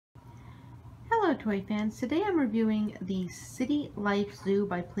Hello toy fans, today I'm reviewing the City Life Zoo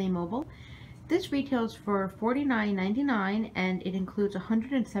by Playmobil. This retails for $49.99 and it includes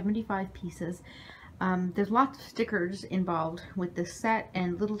 175 pieces. There's lots of stickers involved with this set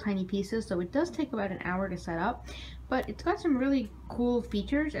and little tiny pieces, so it does take about an hour to set up, but it's got some really cool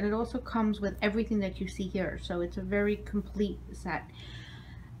features and it also comes with everything that you see here, so it's a very complete set.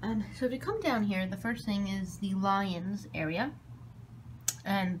 So if you come down here, the first thing is the lions area.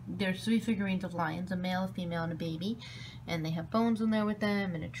 And there's 3 figurines of lions, a male, a female, and a baby. And they have bones in there with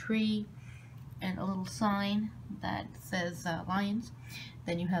them, and a tree, and a little sign that says lions.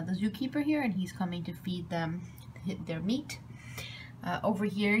 Then you have the zookeeper here, and he's coming to feed them their meat. Over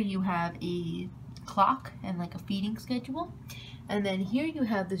here you have a clock and like a feeding schedule. And then here you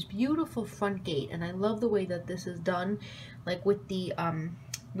have this beautiful front gate, and I love the way that this is done, like with the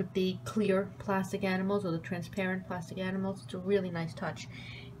clear plastic animals or the transparent plastic animals. It's a really nice touch.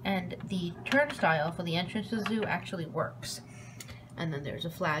 And the turnstile for the entrance to the zoo actually works. And then there's a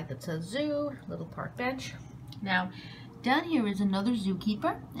flag that says zoo, little park bench. Now, down here is another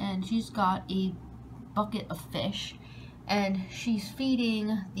zookeeper, and she's got a bucket of fish, and she's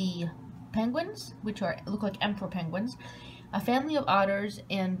feeding the penguins, which look like emperor penguins, a family of otters,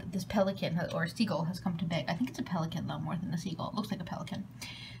 and this pelican, or a seagull, has come to bed. I think it's a pelican though, more than a seagull. It looks like a pelican.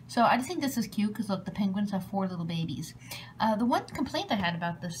 So I just think this is cute because look, the penguins have 4 little babies. The one complaint I had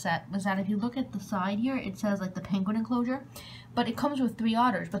about this set was that if you look at the side here, it says like the penguin enclosure, but it comes with 3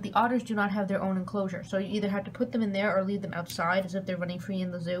 otters, but the otters do not have their own enclosure. So you either have to put them in there or leave them outside as if they're running free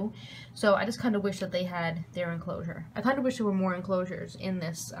in the zoo. So I just kind of wish that they had their enclosure. I kind of wish there were more enclosures in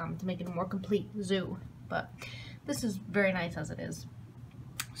this to make it a more complete zoo, but this is very nice as it is.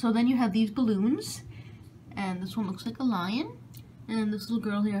 So then you have these balloons, and this one looks like a lion. And this little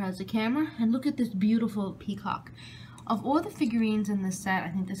girl here has a camera, and look at this beautiful peacock. Of all the figurines in this set, I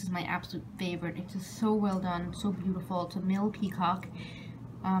think this is my absolute favorite. It's just so well done, so beautiful. It's a male peacock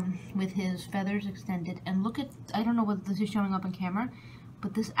with his feathers extended. And look at, I don't know whether this is showing up on camera,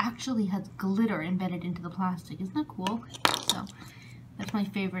 but this actually has glitter embedded into the plastic. Isn't that cool? So that's my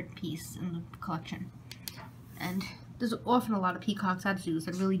favorite piece in the collection. And there's often a lot of peacocks at zoos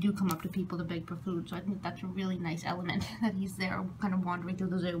that really do come up to people to beg for food, so I think that's a really nice element that he's there kind of wandering through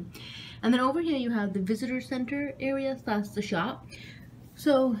the zoo. And then over here you have the visitor center area slash the shop.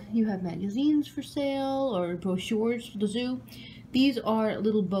 So you have magazines for sale or brochures for the zoo. These are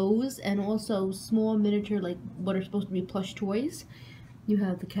little bows and also small miniature, like what are supposed to be plush toys. You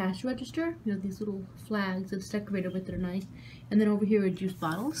have the cash register. You have these little flags that's decorated with, they're nice. And then over here are juice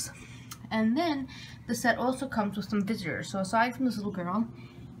bottles. And then the set also comes with some visitors. So aside from this little girl,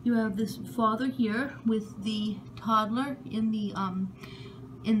 you have this father here with the toddler in the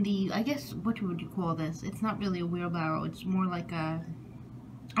I guess, what would you call this? It's not really a wheelbarrow. It's more like a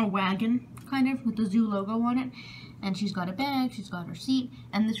wagon, kind of, with the zoo logo on it. And she's got a bag, she's got her seat,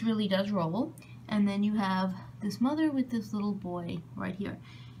 and this really does roll. And then you have this mother with this little boy right here.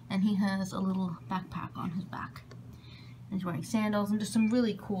 And he has a little backpack on his back. He's wearing sandals and just some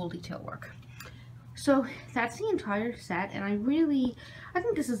really cool detail work. So that's the entire set, and I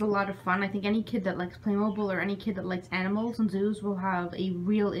think this is a lot of fun. I think any kid that likes Playmobil or any kid that likes animals and zoos will have a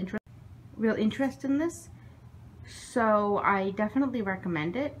real interest in this. So I definitely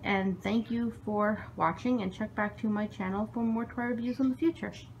recommend it, and thank you for watching, and check back to my channel for more toy reviews in the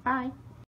future. Bye!